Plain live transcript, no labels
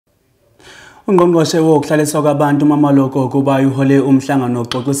Ungqongqoshe wokuhlaliswa kwabantu u-Mmamoloko u-Kubayi uhole umhlangano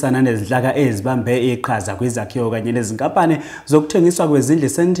wokuxoxisana nezinhlaka ezibambe iqhaza kwizakhiwo kanye nezinkampani zokuthengiswa kwezindlu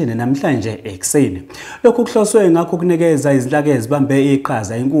eSandton namhlanje ekuseni. Lokhu kuhloswe ngakho ukunikeza izinhlaka ezibambe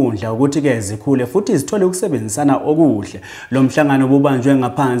iqhaza inkundla ukuthi zikhule futhi zithole ukusebenzisana okuhle. Lo mhlangano ububanjwe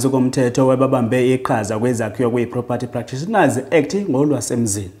ngaphansi komthetho wababambe iqhaza kwezakhiwo kwi-Property Practitioners Act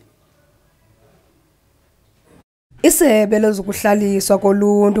ngolwasemzini. Isebe lezokuhlaliswa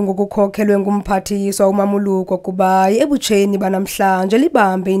koluntu ngokukhokhelwe ngumphathiswa u-Mmamoloko u-Kubayi ebutsheni banamhlanje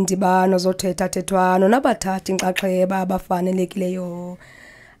libambe indibano zothethathethwano nabathathi inxaxheba abafanelekileyo,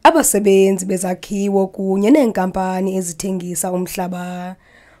 abasebenzi bezakhiwo kunye neenkampani ezithengisa umhlaba,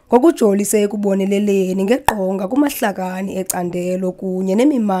 ngokujolise ekuboneleleni ngeqonga kumahlakani ecandelo kunye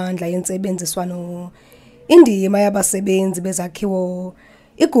nemimandla yentsebenziswano, indima yabasebenzi bezakhiwo,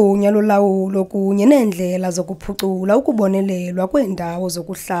 igunya lolawulo kunye neendlela zokuphucula ukubonelelwa kweendawo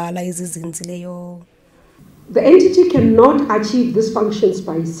zokuhlala ezizinzileyo. The entity cannot achieve these functions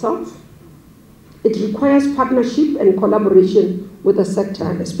by itself. It requires partnership and collaboration with the sector,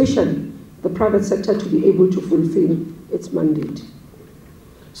 especially the private sector, to be able to fulfill its mandate.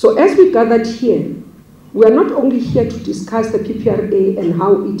 So as we gathered here, we are not only here to discuss the PPRA and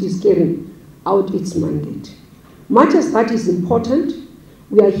how it is carrying out its mandate. Much as that is important,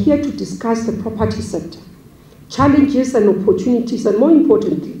 we are here to discuss the property sector, challenges and opportunities, and more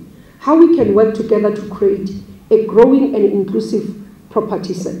importantly, how we can work together to create a growing and inclusive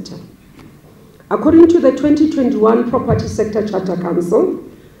property sector. According to the 2021 Property Sector Charter Council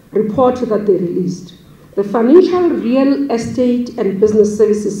report that they released, the financial, real estate and business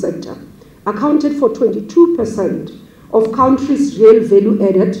services sector accounted for 22% of country's real value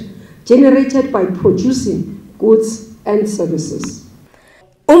added generated by producing goods and services.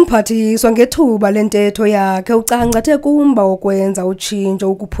 Umphathiswa ngethuba lentetho yakhe ucangathe kumba wokwenza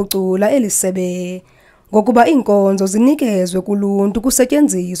utshintsho ukuphucula elisebe ngokuba iinkonzo zinikezwe kuluntu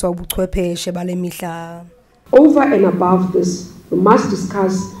kusetyenziswa ubuchwepheshe bale mihla. Over and above this, we must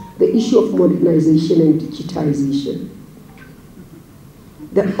discuss the issue of modernization and digitization.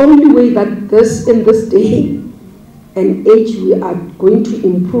 The only way that in this day and age we are going to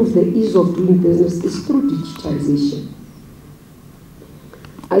improve the ease of doing business is through digitization.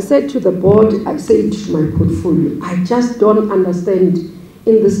 I said to the board, I said to my portfolio, I just don't understand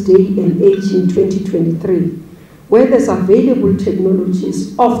in this day and age in 2023, where there's available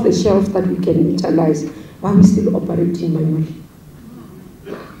technologies off the shelf that we can utilize, why we're still operating manually.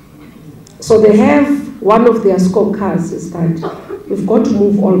 So they have one of their scorecards is that we've got to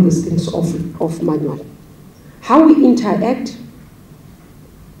move all these things off manual. How we interact,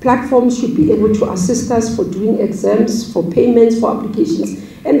 platforms should be able to assist us for doing exams, for payments, for applications,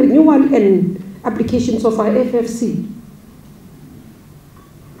 and renewal and applications of our FFC.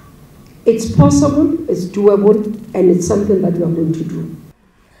 It's possible, it's doable, and it's something that we are going to do.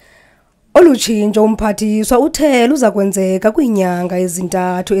 Olutshintsho umphathiswa uthela uza kwenzeka kwiinyanga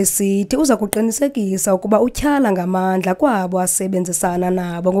ezintathu esithi uza kuqinisekisa ukuba utyhala ngamandla kwabo asebenzisana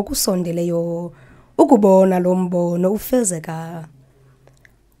nabo ngokusondeleyo ukubona lo mbono ufezeka.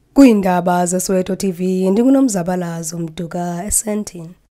 Kwiindaba zeSoweto TV ndinguNomzabalazo Mduka eSandton.